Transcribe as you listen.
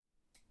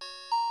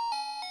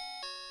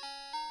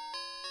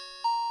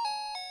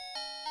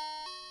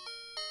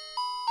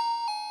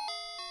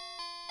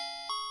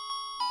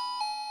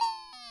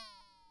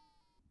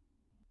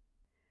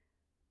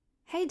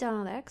Hey,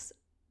 Donald X.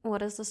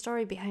 What is the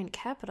story behind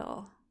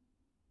Capital?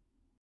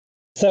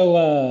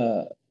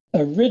 So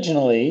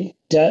originally,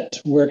 debt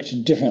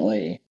worked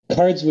differently.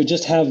 Cards would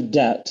just have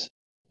debt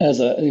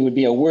it would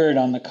be a word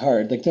on the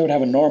card. Like they would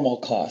have a normal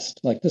cost.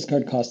 Like this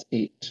card costs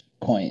 8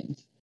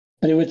 coins,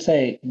 but it would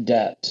say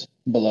debt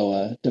below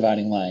a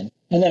dividing line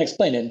and then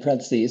explain it in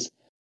parentheses.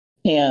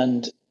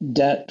 And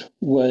debt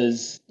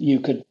was you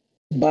could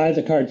buy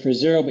the card for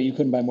zero, but you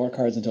couldn't buy more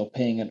cards until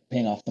paying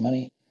off the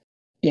money.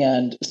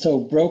 And so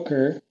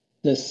broker,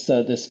 this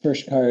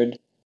first card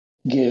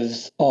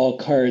gives all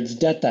cards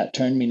debt that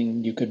turn,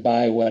 meaning you could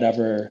buy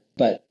whatever,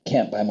 but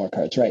can't buy more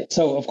cards, right?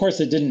 So of course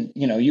it didn't,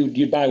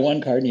 you'd buy one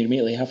card and you'd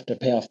immediately have to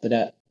pay off the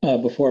debt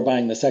before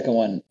buying the second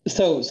one.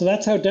 So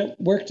that's how debt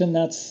worked, and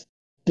that's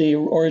the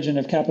origin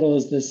of Capital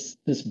is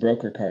this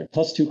broker card.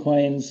 Plus 2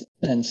 coins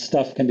and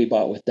stuff can be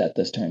bought with debt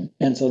this turn.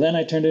 And so then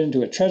I turned it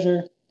into a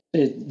treasure.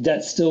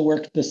 Debt still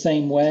worked the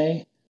same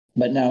way,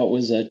 but now it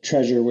was a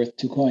treasure worth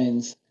 2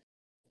 coins.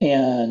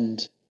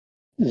 And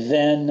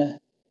then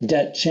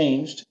debt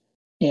changed.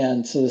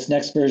 And so this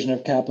next version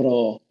of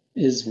Capital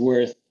is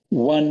worth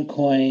 1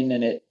 coin,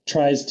 and it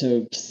tries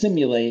to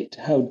simulate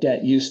how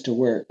debt used to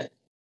work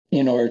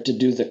in order to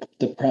do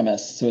the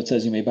premise. So it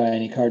says you may buy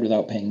any card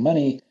without paying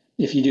money.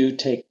 If you do,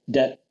 take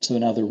debt. So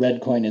now the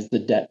red coin is the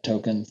debt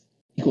token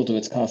equal to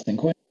its cost in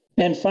coin.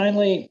 And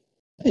finally,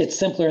 it's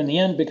simpler in the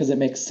end because it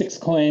makes 6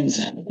 coins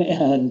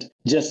and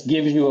just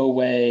gives you a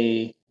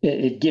way.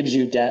 It gives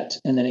you debt,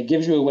 and then it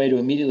gives you a way to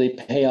immediately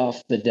pay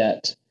off the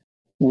debt,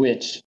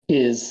 which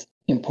is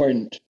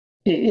important.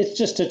 It's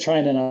just to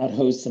try to not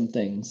hose some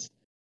things.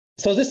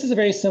 So this is a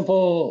very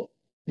simple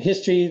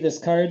history, this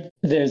card.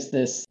 There's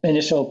this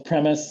initial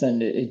premise,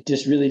 and it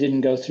just really didn't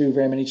go through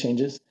very many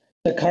changes.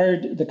 The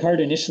card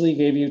initially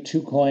gave you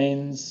 2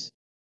 coins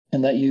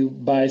and let you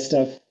buy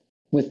stuff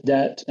with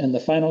debt, and the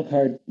final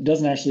card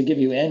doesn't actually give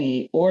you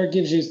any, or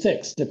gives you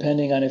 6,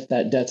 depending on if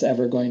that debt's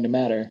ever going to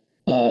matter.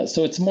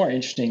 So it's more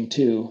interesting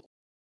too.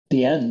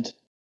 The end.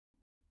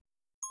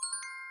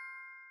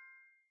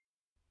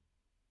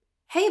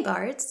 Hey,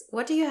 Bards.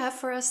 What do you have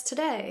for us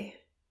today?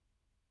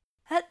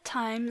 At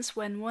times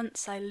when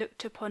once I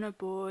looked upon a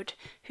board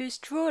whose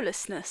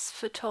drawlessness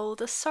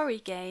foretold a sorry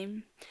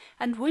game,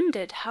 and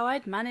wondered how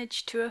I'd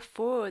manage to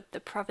afford the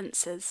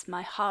provinces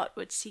my heart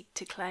would seek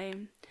to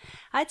claim,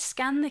 I'd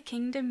scan the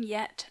kingdom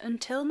yet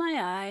until my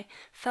eye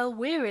fell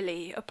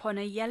wearily upon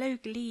a yellow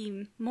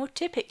gleam more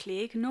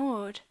typically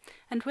ignored,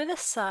 and with a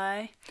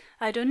sigh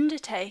I'd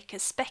undertake a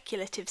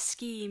speculative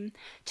scheme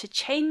to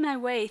chain my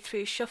way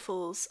through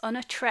shuffles on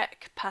a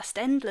trek past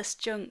endless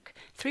junk,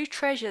 through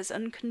treasures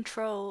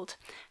uncontrolled,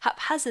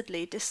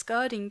 haphazardly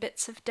discarding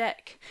bits of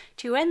deck,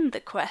 to end the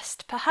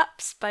quest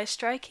perhaps by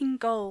striking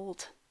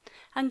gold.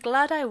 And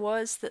glad I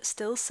was that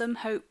still some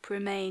hope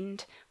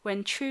remained,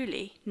 when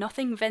truly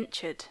nothing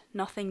ventured,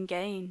 nothing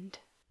gained.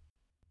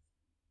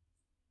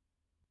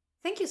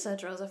 Thank you, Sir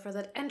Rosa, for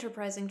that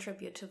enterprising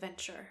tribute to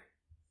Venture.